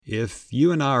If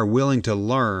you and I are willing to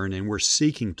learn and we're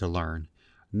seeking to learn,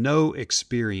 no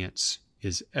experience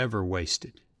is ever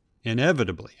wasted.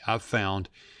 Inevitably, I've found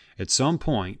at some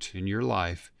point in your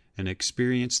life, an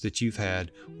experience that you've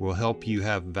had will help you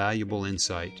have valuable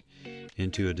insight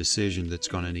into a decision that's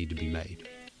going to need to be made.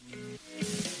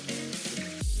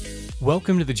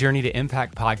 Welcome to the Journey to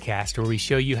Impact podcast, where we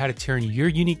show you how to turn your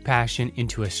unique passion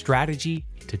into a strategy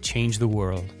to change the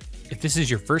world. If this is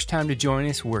your first time to join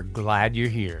us, we're glad you're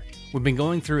here. We've been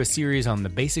going through a series on the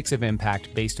basics of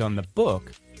impact based on the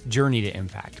book, Journey to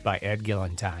Impact by Ed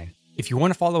Galentine. If you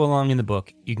want to follow along in the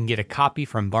book, you can get a copy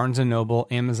from Barnes & Noble,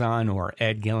 Amazon, or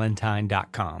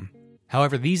edgalentine.com.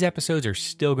 However, these episodes are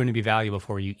still going to be valuable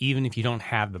for you even if you don't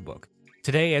have the book.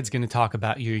 Today, Ed's going to talk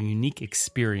about your unique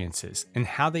experiences and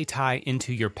how they tie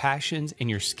into your passions and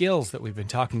your skills that we've been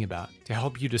talking about to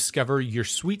help you discover your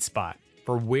sweet spot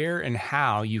for where and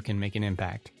how you can make an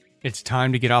impact. It's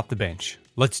time to get off the bench.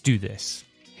 Let's do this.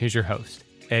 Here's your host,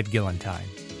 Ed Galentine.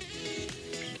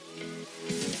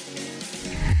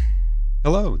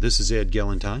 Hello, this is Ed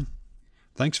Galentine.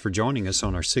 Thanks for joining us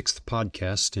on our 6th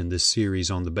podcast in this series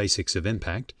on the basics of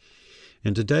impact.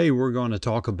 And today we're going to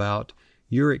talk about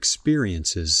your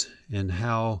experiences and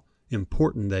how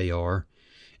important they are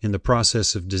in the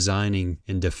process of designing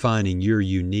and defining your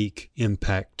unique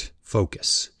impact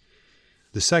focus.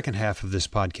 The second half of this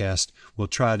podcast will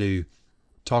try to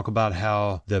talk about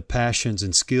how the passions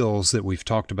and skills that we've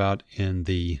talked about in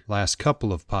the last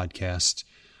couple of podcasts,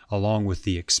 along with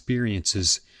the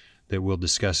experiences that we'll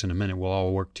discuss in a minute, will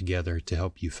all work together to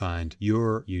help you find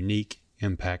your unique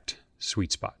impact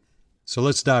sweet spot. So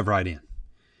let's dive right in.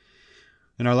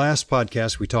 In our last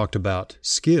podcast, we talked about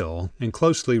skill, and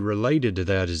closely related to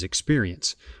that is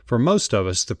experience. For most of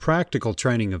us, the practical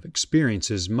training of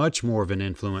experience is much more of an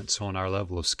influence on our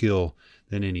level of skill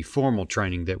than any formal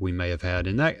training that we may have had.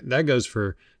 And that goes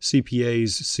for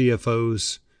CPAs,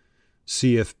 CFOs,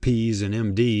 CFPs, and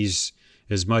MDs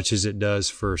as much as it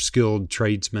does for skilled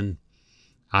tradesmen,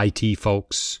 IT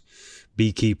folks,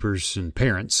 beekeepers, and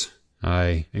parents.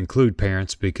 I include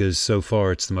parents because so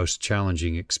far it's the most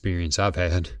challenging experience I've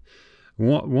had.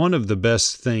 One of the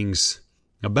best things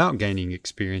about gaining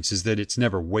experience is that it's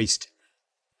never wasted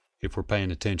if we're paying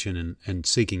attention and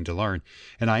seeking to learn.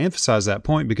 And I emphasize that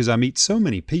point because I meet so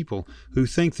many people who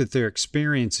think that their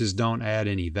experiences don't add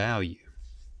any value.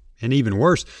 And even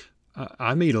worse,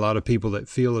 I meet a lot of people that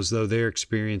feel as though their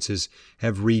experiences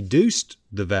have reduced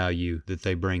the value that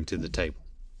they bring to the table.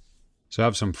 So I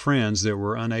have some friends that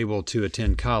were unable to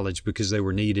attend college because they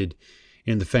were needed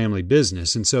in the family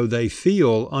business, and so they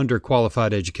feel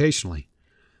underqualified educationally.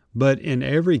 But in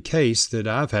every case that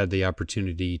I've had the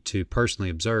opportunity to personally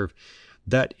observe,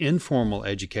 that informal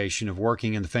education of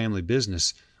working in the family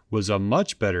business was a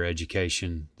much better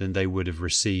education than they would have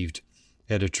received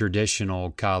at a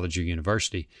traditional college or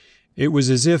university. It was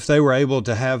as if they were able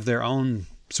to have their own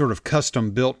sort of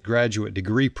custom-built graduate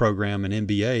degree program and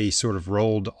MBA sort of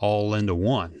rolled all into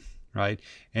one, right?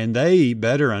 And they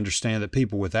better understand that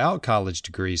people without college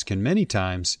degrees can many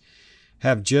times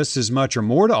have just as much or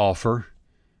more to offer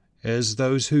as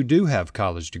those who do have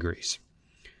college degrees.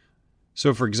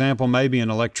 So, for example, maybe an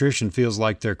electrician feels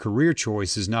like their career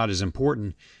choice is not as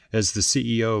important as the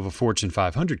CEO of a Fortune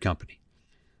 500 company.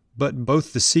 But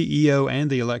both the CEO and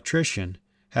the electrician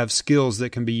have skills that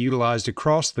can be utilized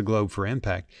across the globe for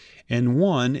impact, and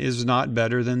one is not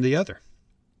better than the other.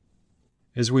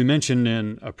 As we mentioned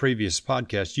in a previous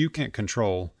podcast, you can't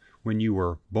control when you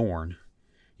were born.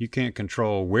 You can't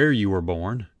control where you were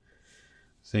born.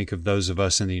 Think of those of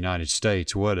us in the United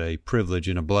States. What a privilege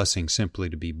and a blessing simply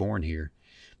to be born here.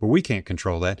 But we can't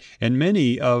control that, and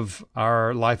many of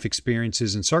our life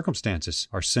experiences and circumstances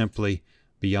are simply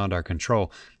beyond our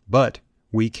control. But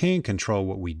we can control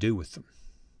what we do with them.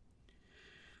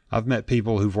 I've met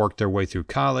people who've worked their way through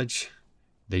college.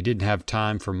 They didn't have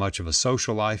time for much of a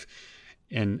social life.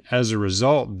 And as a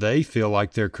result, they feel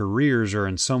like their careers are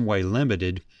in some way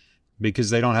limited because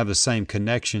they don't have the same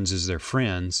connections as their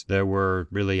friends that were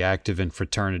really active in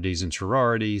fraternities and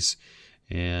sororities,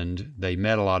 and they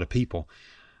met a lot of people.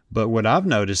 But what I've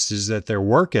noticed is that their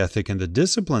work ethic and the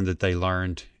discipline that they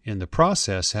learned in the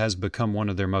process has become one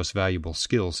of their most valuable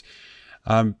skills.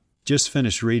 I just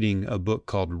finished reading a book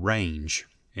called Range,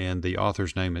 and the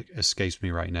author's name escapes me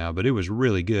right now, but it was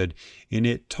really good. And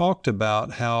it talked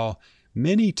about how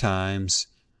many times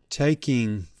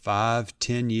taking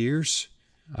 5-10 years,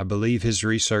 I believe his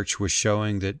research was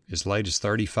showing that as late as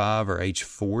 35 or age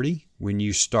 40, when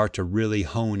you start to really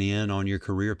hone in on your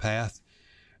career path,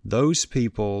 those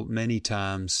people many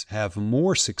times have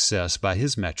more success by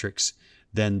his metrics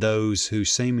than those who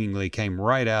seemingly came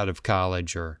right out of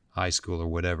college or high school or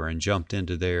whatever and jumped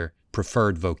into their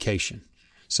preferred vocation.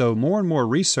 So more and more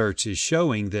research is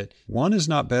showing that one is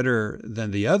not better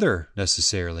than the other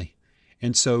necessarily.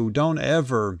 And so don't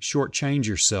ever shortchange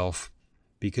yourself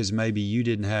because maybe you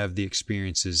didn't have the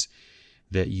experiences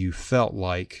that you felt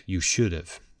like you should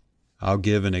have. I'll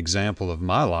give an example of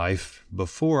my life.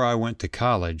 Before I went to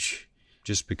college,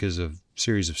 just because of a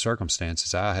series of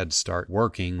circumstances, I had to start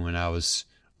working when I was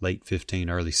late 15,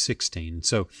 early 16.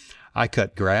 So I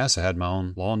cut grass. I had my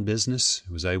own lawn business.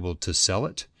 I was able to sell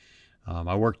it.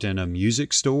 I worked in a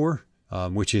music store,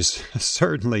 which is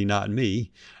certainly not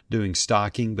me doing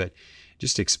stocking, but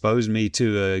just exposed me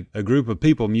to a group of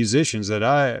people, musicians, that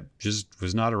I just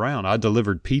was not around. I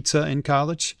delivered pizza in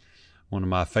college, one of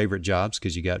my favorite jobs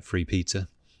because you got free pizza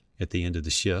at the end of the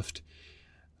shift.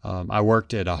 I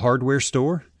worked at a hardware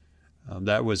store.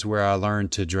 That was where I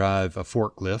learned to drive a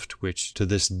forklift, which to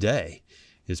this day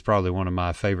is probably one of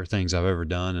my favorite things I've ever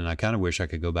done, and I kind of wish I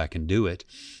could go back and do it.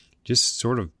 Just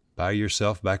sort of by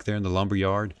yourself back there in the lumber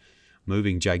yard,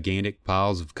 moving gigantic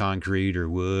piles of concrete or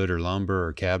wood or lumber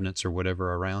or cabinets or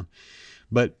whatever around.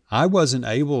 But I wasn't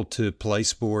able to play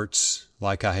sports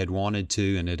like I had wanted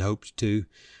to and had hoped to.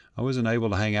 I wasn't able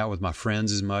to hang out with my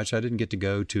friends as much. I didn't get to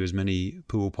go to as many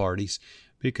pool parties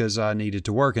because I needed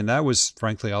to work. And that was,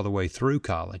 frankly, all the way through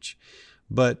college.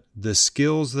 But the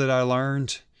skills that I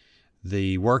learned,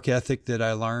 the work ethic that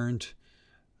I learned,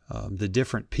 the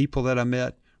different people that I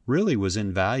met really was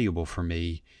invaluable for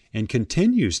me and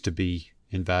continues to be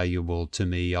invaluable to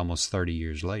me almost 30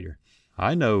 years later.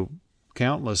 I know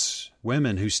countless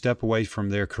women who step away from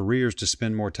their careers to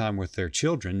spend more time with their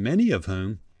children, many of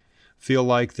whom feel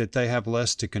like that they have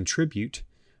less to contribute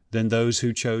than those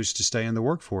who chose to stay in the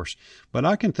workforce. But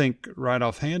I can think right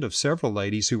offhand of several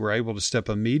ladies who were able to step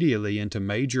immediately into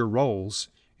major roles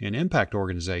in impact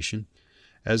organization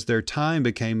as their time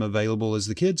became available as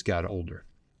the kids got older.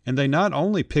 And they not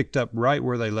only picked up right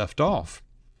where they left off,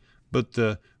 but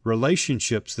the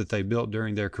relationships that they built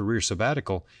during their career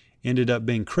sabbatical ended up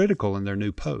being critical in their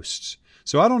new posts.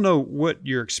 So I don't know what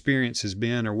your experience has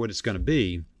been or what it's going to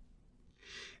be.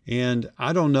 And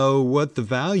I don't know what the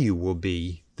value will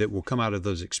be that will come out of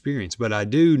those experiences, but I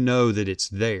do know that it's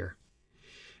there.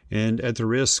 And at the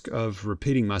risk of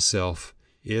repeating myself,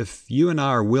 if you and I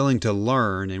are willing to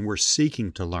learn and we're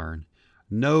seeking to learn,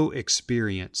 no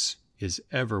experience is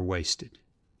ever wasted.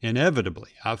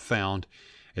 Inevitably, I've found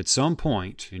at some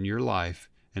point in your life,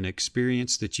 an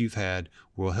experience that you've had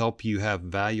will help you have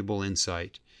valuable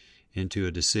insight into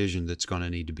a decision that's going to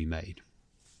need to be made.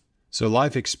 So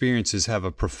life experiences have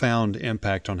a profound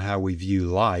impact on how we view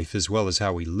life as well as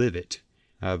how we live it.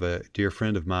 I have a dear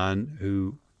friend of mine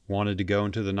who wanted to go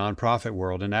into the nonprofit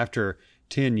world, and after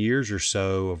 10 years or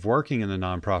so of working in the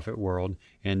nonprofit world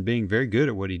and being very good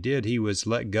at what he did, he was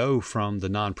let go from the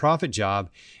nonprofit job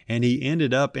and he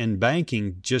ended up in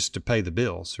banking just to pay the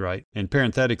bills, right? And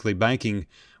parenthetically, banking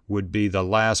would be the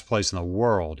last place in the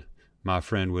world my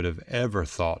friend would have ever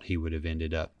thought he would have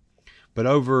ended up. But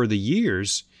over the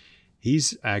years,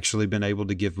 he's actually been able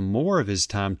to give more of his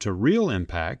time to real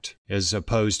impact as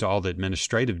opposed to all the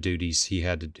administrative duties he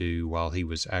had to do while he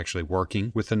was actually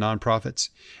working with the nonprofits.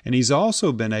 And he's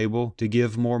also been able to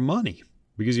give more money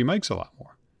because he makes a lot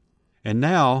more. And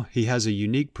now he has a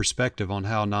unique perspective on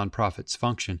how nonprofits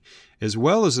function, as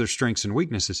well as their strengths and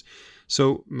weaknesses.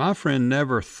 So my friend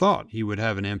never thought he would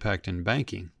have an impact in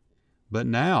banking, but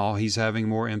now he's having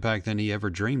more impact than he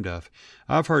ever dreamed of.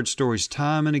 I've heard stories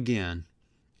time and again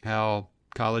how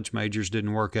college majors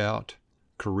didn't work out,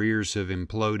 careers have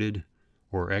imploded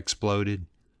or exploded,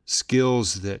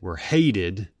 skills that were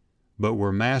hated but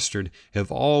were mastered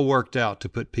have all worked out to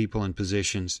put people in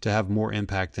positions to have more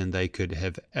impact than they could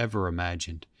have ever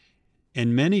imagined.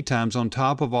 And many times on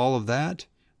top of all of that,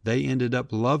 they ended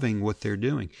up loving what they're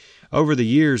doing. Over the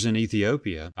years in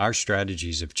Ethiopia, our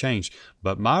strategies have changed,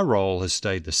 but my role has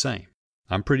stayed the same.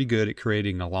 I'm pretty good at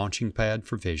creating a launching pad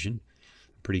for vision,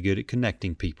 pretty good at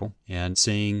connecting people and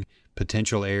seeing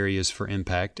potential areas for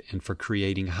impact and for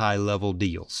creating high-level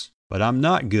deals. But I'm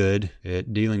not good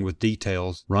at dealing with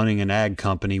details, running an ag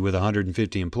company with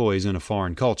 150 employees in a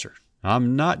foreign culture.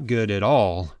 I'm not good at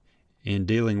all in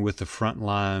dealing with the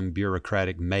frontline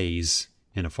bureaucratic maze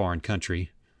in a foreign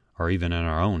country, or even in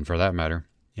our own for that matter.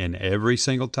 And every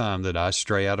single time that I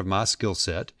stray out of my skill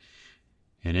set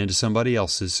and into somebody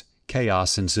else's,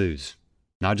 chaos ensues.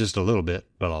 Not just a little bit,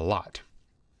 but a lot.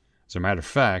 As a matter of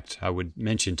fact, I would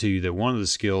mention to you that one of the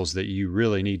skills that you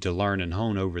really need to learn and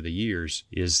hone over the years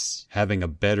is having a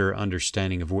better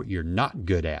understanding of what you're not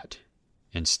good at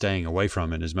and staying away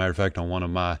from it. As a matter of fact, on one of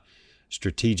my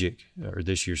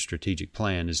this year's strategic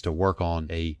plan is to work on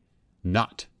a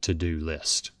not to do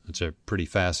list. It's a pretty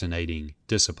fascinating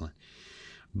discipline.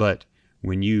 But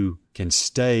when you can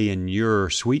stay in your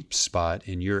sweet spot,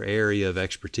 in your area of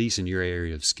expertise, in your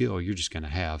area of skill, you're just going to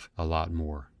have a lot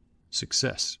more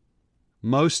success.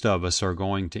 Most of us are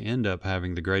going to end up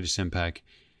having the greatest impact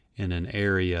in an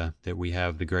area that we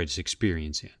have the greatest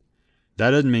experience in.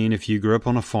 That doesn't mean if you grew up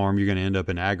on a farm, you're going to end up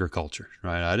in agriculture,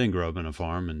 right? I didn't grow up in a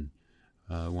farm, and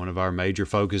one of our major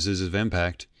focuses of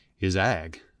impact is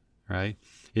ag, right?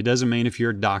 It doesn't mean if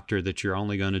you're a doctor that you're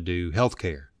only going to do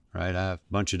healthcare, right? I have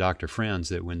a bunch of doctor friends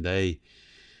that when they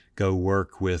go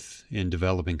work in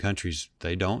developing countries,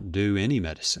 they don't do any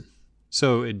medicine.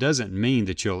 So it doesn't mean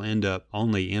that you'll end up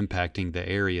only impacting the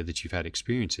area that you've had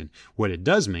experience in. What it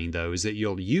does mean, though, is that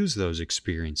you'll use those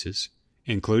experiences,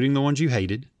 including the ones you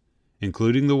hated,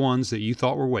 including the ones that you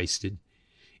thought were wasted,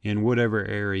 in whatever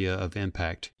area of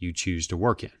impact you choose to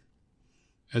work in.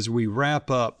 As we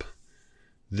wrap up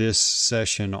this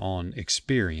session on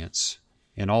experience,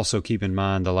 and also keep in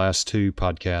mind the last two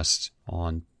podcasts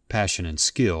on passion and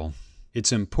skill,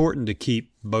 it's important to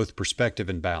keep both perspective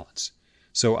and balance.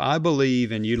 So I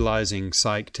believe in utilizing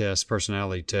psych tests,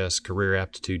 personality tests, career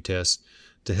aptitude tests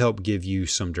to help give you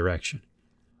some direction.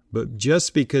 But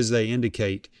just because they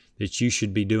indicate that you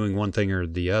should be doing one thing or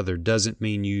the other doesn't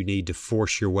mean you need to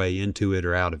force your way into it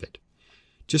or out of it.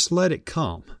 Just let it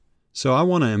come. So I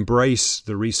want to embrace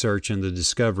the research and the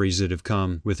discoveries that have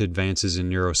come with advances in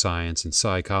neuroscience and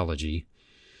psychology.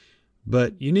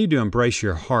 But you need to embrace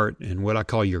your heart and what I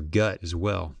call your gut as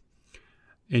well.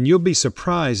 And you'll be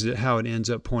surprised at how it ends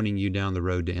up pointing you down the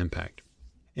road to impact.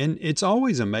 And it's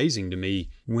always amazing to me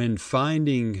when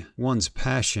finding one's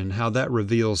passion, how that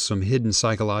reveals some hidden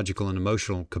psychological and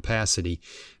emotional capacity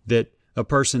that a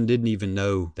person didn't even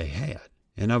know they had.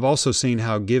 And I've also seen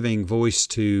how giving voice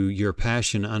to your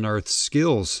passion unearths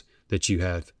skills that you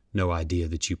have no idea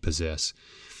that you possess.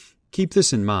 Keep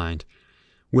this in mind.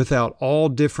 Without all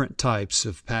different types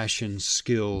of passions,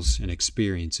 skills, and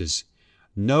experiences,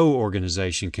 no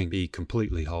organization can be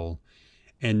completely whole,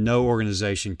 and no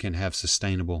organization can have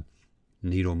sustainable,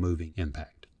 needle-moving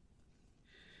impact.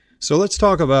 So let's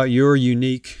talk about your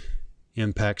unique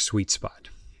impact sweet spot.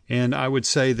 And I would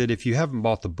say that if you haven't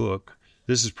bought the book,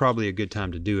 this is probably a good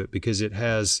time to do it because it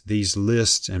has these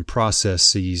lists and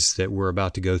processes that we're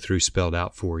about to go through spelled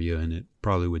out for you, and it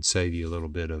probably would save you a little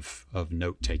bit of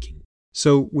note-taking.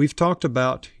 So we've talked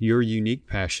about your unique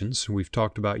passions, we've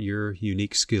talked about your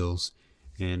unique skills,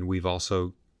 and we've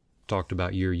also talked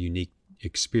about your unique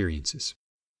experiences.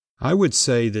 I would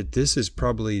say that this is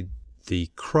probably the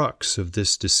crux of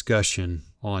this discussion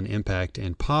on impact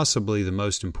and possibly the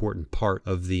most important part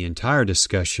of the entire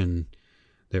discussion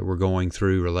that we're going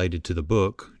through related to the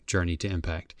book, Journey to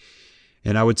Impact.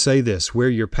 And I would say this, where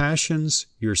your passions,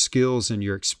 your skills, and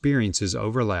your experiences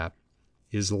overlap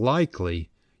is likely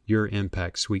your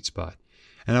impact sweet spot.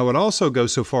 And I would also go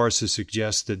so far as to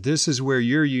suggest that this is where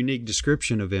your unique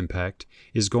description of impact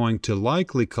is going to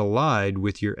likely collide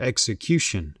with your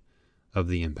execution of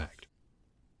the impact.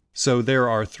 So there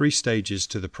are 3 stages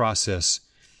to the process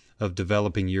of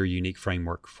developing your unique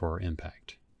framework for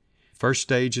impact. First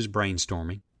stage is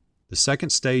brainstorming. The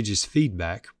second stage is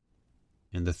feedback.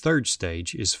 And the third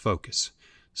stage is focus.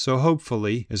 So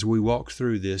hopefully, as we walk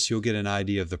through this, you'll get an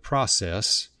idea of the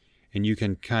process, and you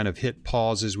can kind of hit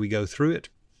pause as we go through it,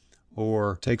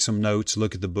 or take some notes,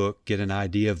 look at the book, get an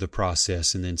idea of the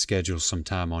process, and then schedule some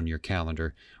time on your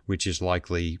calendar, which is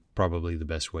likely probably the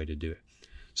best way to do it.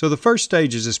 So the first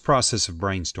stage is this process of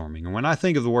brainstorming. And when I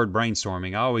think of the word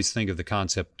brainstorming, I always think of the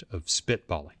concept of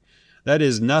spitballing. That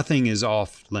is, nothing is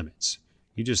off limits.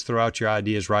 You just throw out your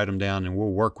ideas, write them down, and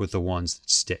we'll work with the ones that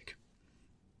stick.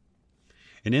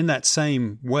 And in that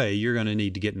same way, you're going to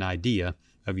need to get an idea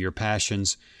of your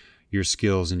passions, your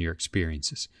skills, and your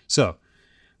experiences. So,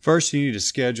 first you need to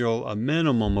schedule a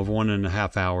minimum of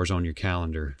 1.5 hours on your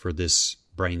calendar for this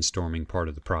brainstorming part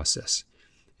of the process.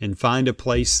 And find a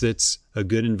place that's a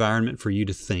good environment for you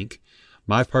to think.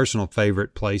 My personal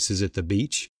favorite place is at the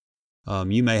beach.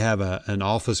 You may have an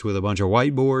office with a bunch of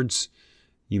whiteboards.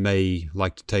 You may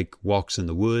like to take walks in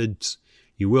the woods.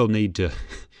 You will need to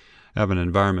have an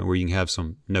environment where you can have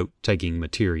some note-taking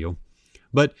material.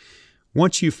 But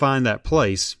once you find that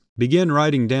place, begin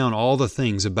writing down all the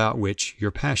things about which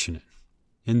you're passionate.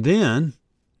 And then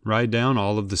write down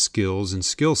all of the skills and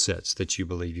skill sets that you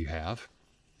believe you have.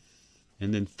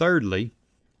 And then thirdly,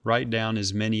 write down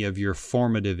as many of your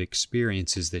formative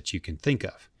experiences that you can think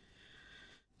of.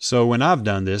 So when I've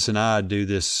done this, and I do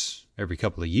this every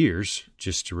couple of years,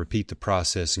 just to repeat the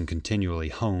process and continually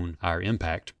hone our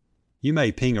impact, you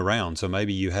may ping around. So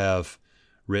maybe you have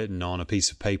written on a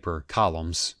piece of paper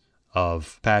columns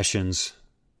of passions,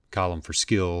 a column for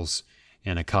skills,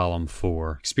 and a column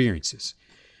for experiences.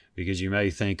 Because you may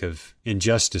think of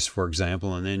injustice, for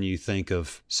example, and then you think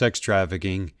of sex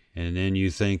trafficking, and then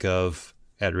you think of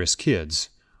at-risk kids.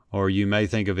 Or you may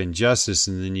think of injustice,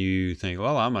 and then you think,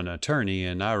 well, I'm an attorney,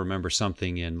 and I remember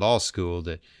something in law school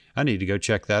that I need to go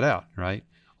check that out, right?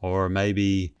 Or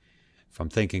maybe if I'm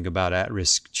thinking about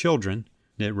at-risk children,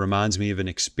 it reminds me of an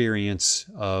experience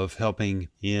of helping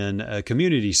in a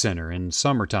community center in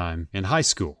summertime in high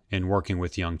school and working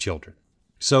with young children.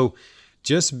 So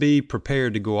just be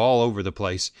prepared to go all over the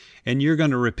place, and you're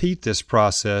going to repeat this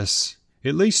process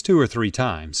at least 2 or 3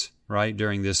 times, right,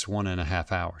 during this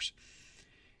 1.5 hours.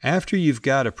 After you've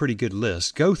got a pretty good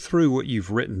list, go through what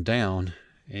you've written down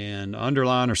and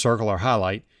underline or circle or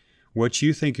highlight what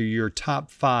you think are your top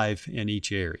 5 in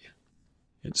each area.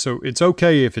 So it's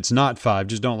okay if it's not 5,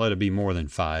 just don't let it be more than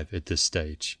 5 at this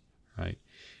stage, right?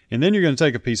 And then you're going to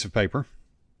take a piece of paper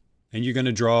and you're going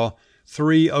to draw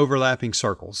 3 overlapping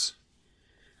circles.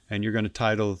 And you're going to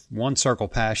title one circle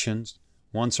passions,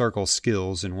 one circle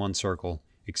skills, and one circle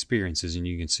experiences. And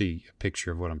you can see a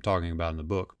picture of what I'm talking about in the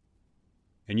book.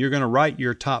 And you're going to write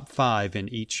your top 5 in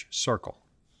each circle.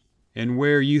 And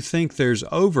where you think there's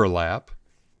overlap,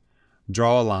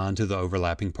 draw a line to the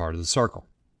overlapping part of the circle.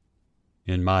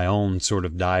 In my own sort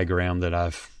of diagram that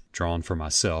I've drawn for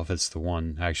myself, it's the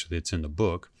one actually that's in the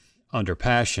book. Under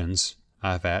passions,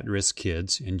 I have at-risk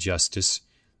kids, injustice,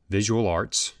 visual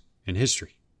arts, and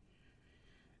history.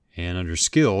 And under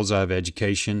skills, I have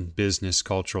education, business,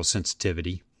 cultural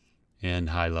sensitivity,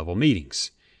 and high-level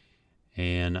meetings.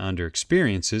 And under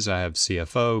experiences, I have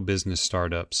CFO, business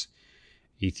startups,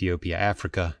 Ethiopia,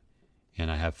 Africa, and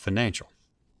I have financial.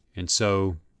 And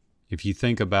so if you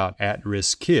think about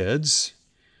at-risk kids,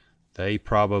 they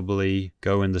probably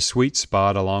go in the sweet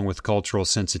spot along with cultural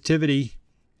sensitivity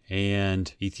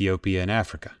and Ethiopia and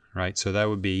Africa, right? So that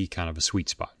would be kind of a sweet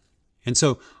spot. And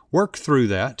so work through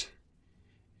that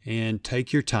and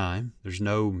take your time. There's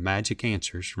no magic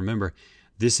answers. Remember,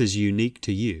 this is unique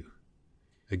to you.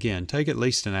 Again, take at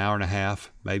least 1.5 hours.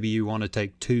 Maybe you want to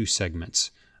take 2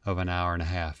 segments of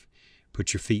 1.5 hours.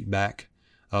 Put your feet back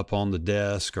up on the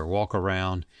desk or walk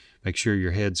around. Make sure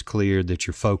your head's cleared, that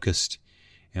you're focused,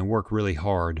 and work really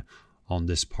hard on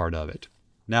this part of it.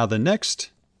 Now, the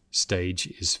next stage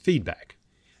is feedback.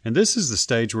 And this is the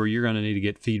stage where you're going to need to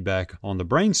get feedback on the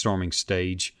brainstorming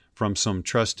stage from some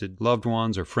trusted loved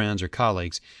ones or friends or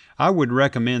colleagues. I would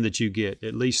recommend that you get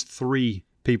at least 3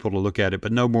 people to look at it,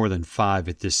 but no more than 5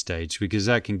 at this stage, because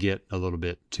that can get a little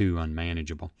bit too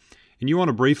unmanageable. And you want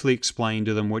to briefly explain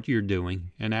to them what you're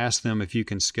doing and ask them if you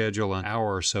can schedule an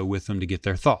hour or so with them to get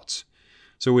their thoughts.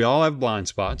 So we all have blind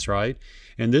spots, right?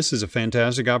 And this is a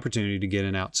fantastic opportunity to get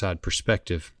an outside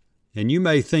perspective. And you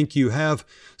may think you have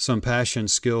some passion,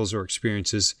 skills, or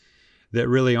experiences that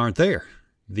really aren't there.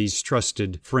 These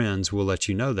trusted friends will let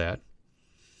you know that.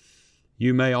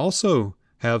 You may also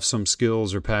have some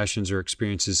skills or passions or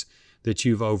experiences that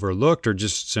you've overlooked or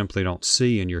just simply don't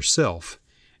see in yourself.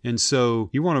 And so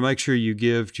you want to make sure you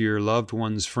give to your loved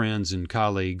ones, friends, and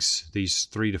colleagues, these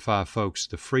 3 to 5 folks,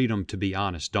 the freedom to be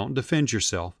honest. Don't defend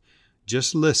yourself.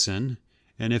 Just listen,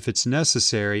 and if it's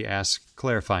necessary, ask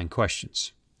clarifying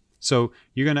questions. So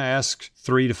you're going to ask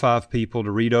 3 to 5 people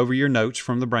to read over your notes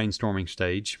from the brainstorming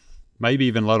stage, maybe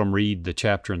even let them read the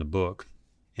chapter in the book,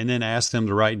 and then ask them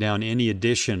to write down any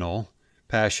additional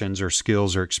passions or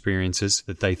skills or experiences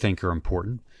that they think are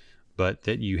important, but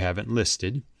that you haven't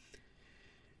listed.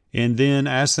 And then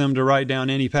ask them to write down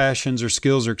any passions or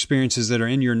skills or experiences that are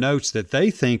in your notes that they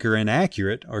think are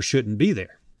inaccurate or shouldn't be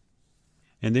there.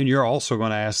 And then you're also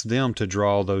going to ask them to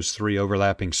draw those 3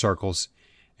 overlapping circles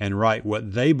and write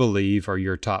what they believe are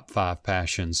your top 5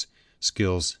 passions,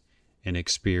 skills, and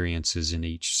experiences in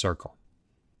each circle.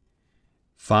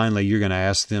 Finally, you're going to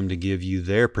ask them to give you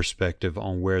their perspective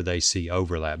on where they see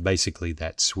overlap, basically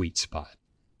that sweet spot.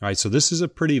 All right, so this is a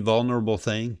pretty vulnerable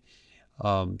thing.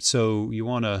 So you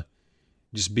want to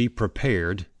just be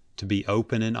prepared to be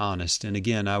open and honest. And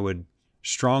again, I would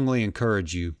strongly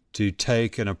encourage you to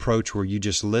take an approach where you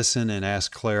just listen and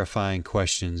ask clarifying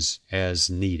questions as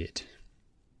needed.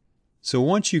 So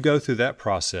once you go through that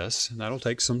process, and that'll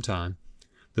take some time,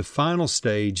 the final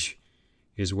stage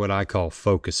is what I call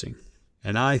focusing.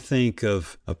 And I think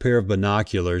of a pair of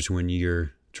binoculars when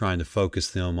you're trying to focus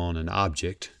them on an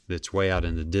object that's way out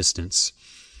in the distance.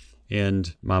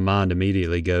 And my mind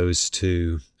immediately goes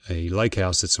to a lake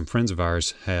house that some friends of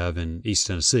ours have in East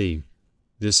Tennessee.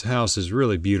 This house is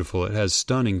really beautiful. It has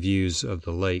stunning views of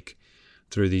the lake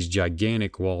through these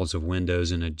gigantic walls of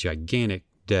windows and a gigantic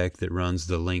deck that runs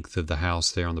the length of the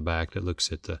house there on the back that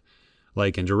looks at the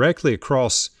lake. And directly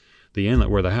across The inlet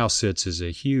where the house sits is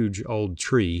a huge old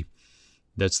tree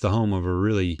that's the home of a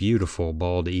really beautiful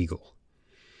bald eagle.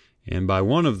 And by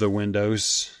one of the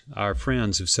windows, our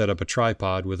friends have set up a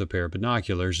tripod with a pair of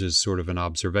binoculars as sort of an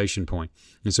observation point.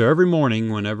 And so every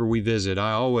morning, whenever we visit,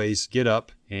 I always get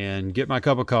up and get my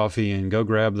cup of coffee and go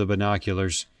grab the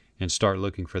binoculars and start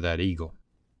looking for that eagle.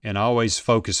 And I always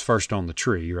focus first on the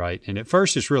tree, right? And at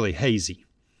first it's really hazy.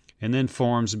 And then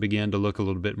forms begin to look a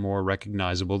little bit more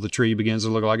recognizable. The tree begins to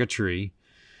look like a tree.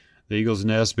 The eagle's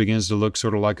nest begins to look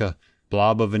sort of like a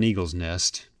blob of an eagle's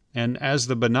nest. And as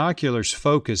the binoculars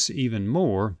focus even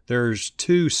more, there's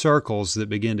two circles that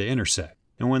begin to intersect.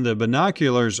 And when the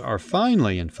binoculars are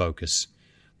finally in focus,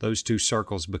 those two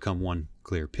circles become one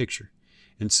clear picture.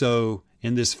 And so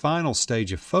in this final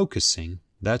stage of focusing,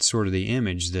 that's sort of the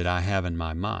image that I have in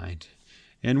my mind.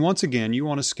 And once again, you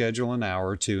want to schedule an hour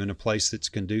or two in a place that's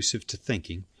conducive to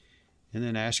thinking, and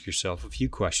then ask yourself a few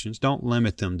questions. Don't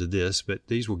limit them to this, but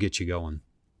these will get you going.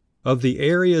 Of the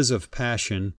areas of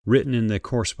passion written in the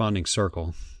corresponding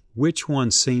circle, which one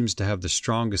seems to have the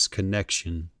strongest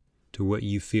connection to what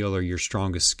you feel are your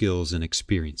strongest skills and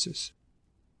experiences?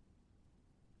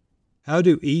 How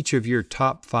do each of your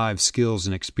top 5 skills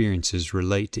and experiences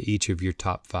relate to each of your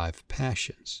top 5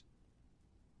 passions?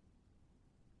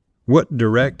 What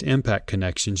direct impact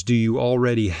connections do you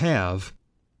already have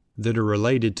that are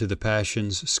related to the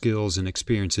passions, skills, and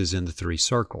experiences in the 3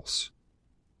 circles?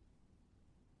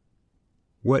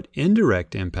 What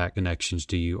indirect impact connections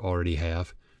do you already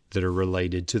have that are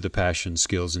related to the passions,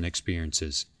 skills, and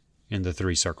experiences in the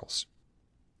 3 circles?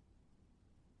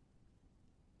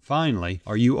 Finally,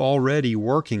 are you already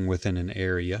working within an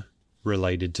area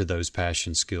related to those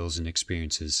passions, skills, and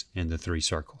experiences in the 3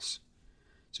 circles?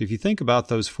 So if you think about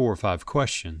those 4 or 5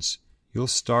 questions, you'll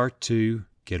start to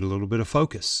get a little bit of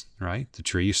focus, right? The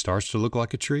tree starts to look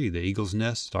like a tree. The eagle's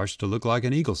nest starts to look like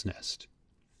an eagle's nest.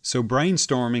 So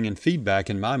brainstorming and feedback,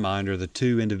 in my mind, are the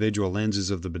 2 individual lenses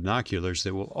of the binoculars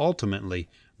that will ultimately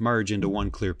merge into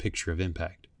one clear picture of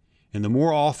impact. And the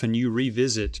more often you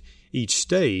revisit each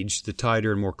stage, the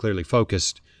tighter and more clearly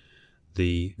focused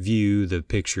the view, the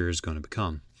picture is going to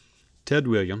become. Ted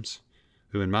Williams,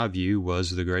 who in my view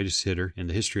was the greatest hitter in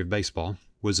the history of baseball,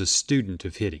 was a student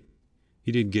of hitting.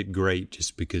 He didn't get great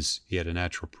just because he had a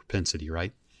natural propensity,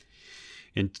 right?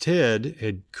 And Ted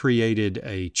had created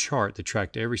a chart that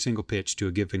tracked every single pitch to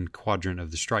a given quadrant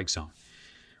of the strike zone.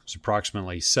 It was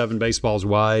approximately 7 baseballs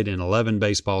wide and 11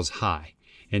 baseballs high.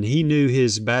 And he knew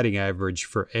his batting average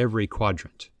for every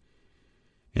quadrant.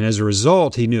 And as a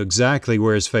result, he knew exactly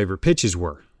where his favorite pitches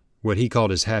were, what he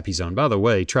called his happy zone. By the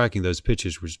way, tracking those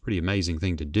pitches was a pretty amazing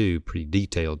thing to do, pretty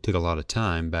detailed. Took a lot of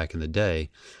time back in the day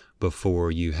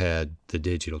before you had the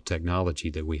digital technology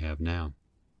that we have now.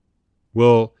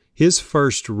 Well, his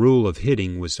first rule of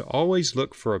hitting was to always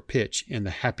look for a pitch in the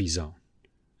happy zone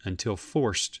until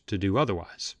forced to do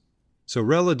otherwise. So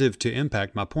relative to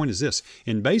impact, my point is this.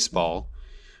 In baseball,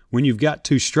 when you've got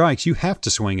 2 strikes, you have to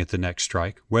swing at the next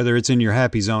strike, whether it's in your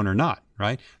happy zone or not,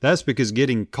 right? That's because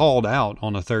getting called out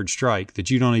on a 3rd strike that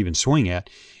you don't even swing at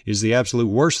is the absolute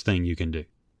worst thing you can do.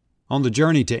 On the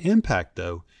journey to impact,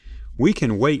 though, we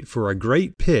can wait for a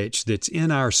great pitch that's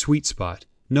in our sweet spot,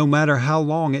 no matter how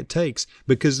long it takes,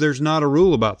 because there's not a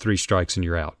rule about 3 strikes and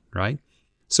you're out, right?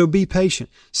 So be patient.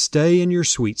 Stay in your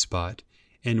sweet spot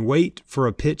and wait for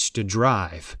a pitch to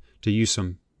drive, to use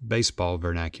some baseball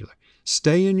vernacular.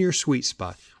 Stay in your sweet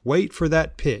spot. Wait for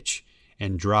that pitch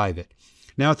and drive it.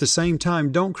 Now, at the same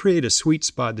time, don't create a sweet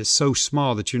spot that's so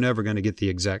small that you're never going to get the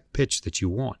exact pitch that you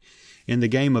want. In the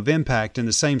game of impact, in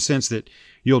the same sense that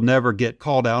you'll never get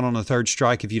called out on a 3rd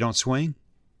strike if you don't swing,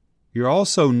 you're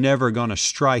also never going to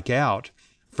strike out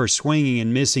for swinging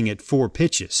and missing at 4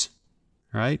 pitches,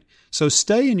 right? So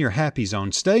stay in your happy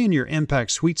zone. Stay in your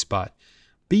impact sweet spot.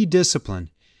 Be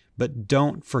disciplined, but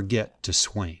don't forget to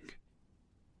swing.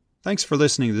 Thanks for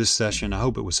listening to this session. I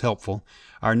hope it was helpful.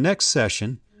 Our next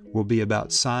session will be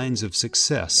about signs of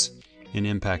success in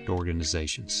impact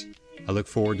organizations. I look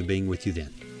forward to being with you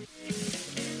then.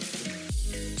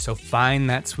 So find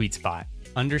that sweet spot.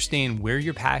 Understand where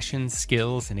your passions,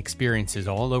 skills, and experiences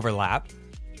all overlap,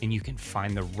 and you can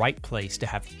find the right place to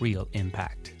have real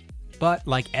impact. But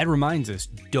like Ed reminds us,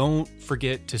 don't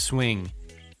forget to swing.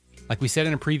 Like we said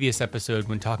in a previous episode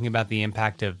when talking about the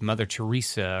impact of Mother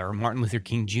Teresa or Martin Luther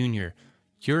King Jr.,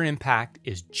 your impact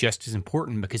is just as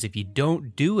important because if you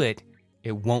don't do it,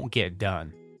 it won't get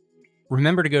done.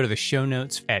 Remember to go to the show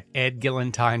notes at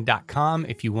edgillentine.com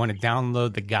if you want to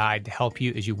download the guide to help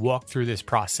you as you walk through this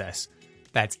process.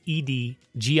 That's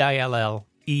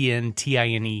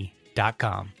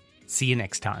edgillentine.com. See you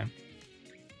next time.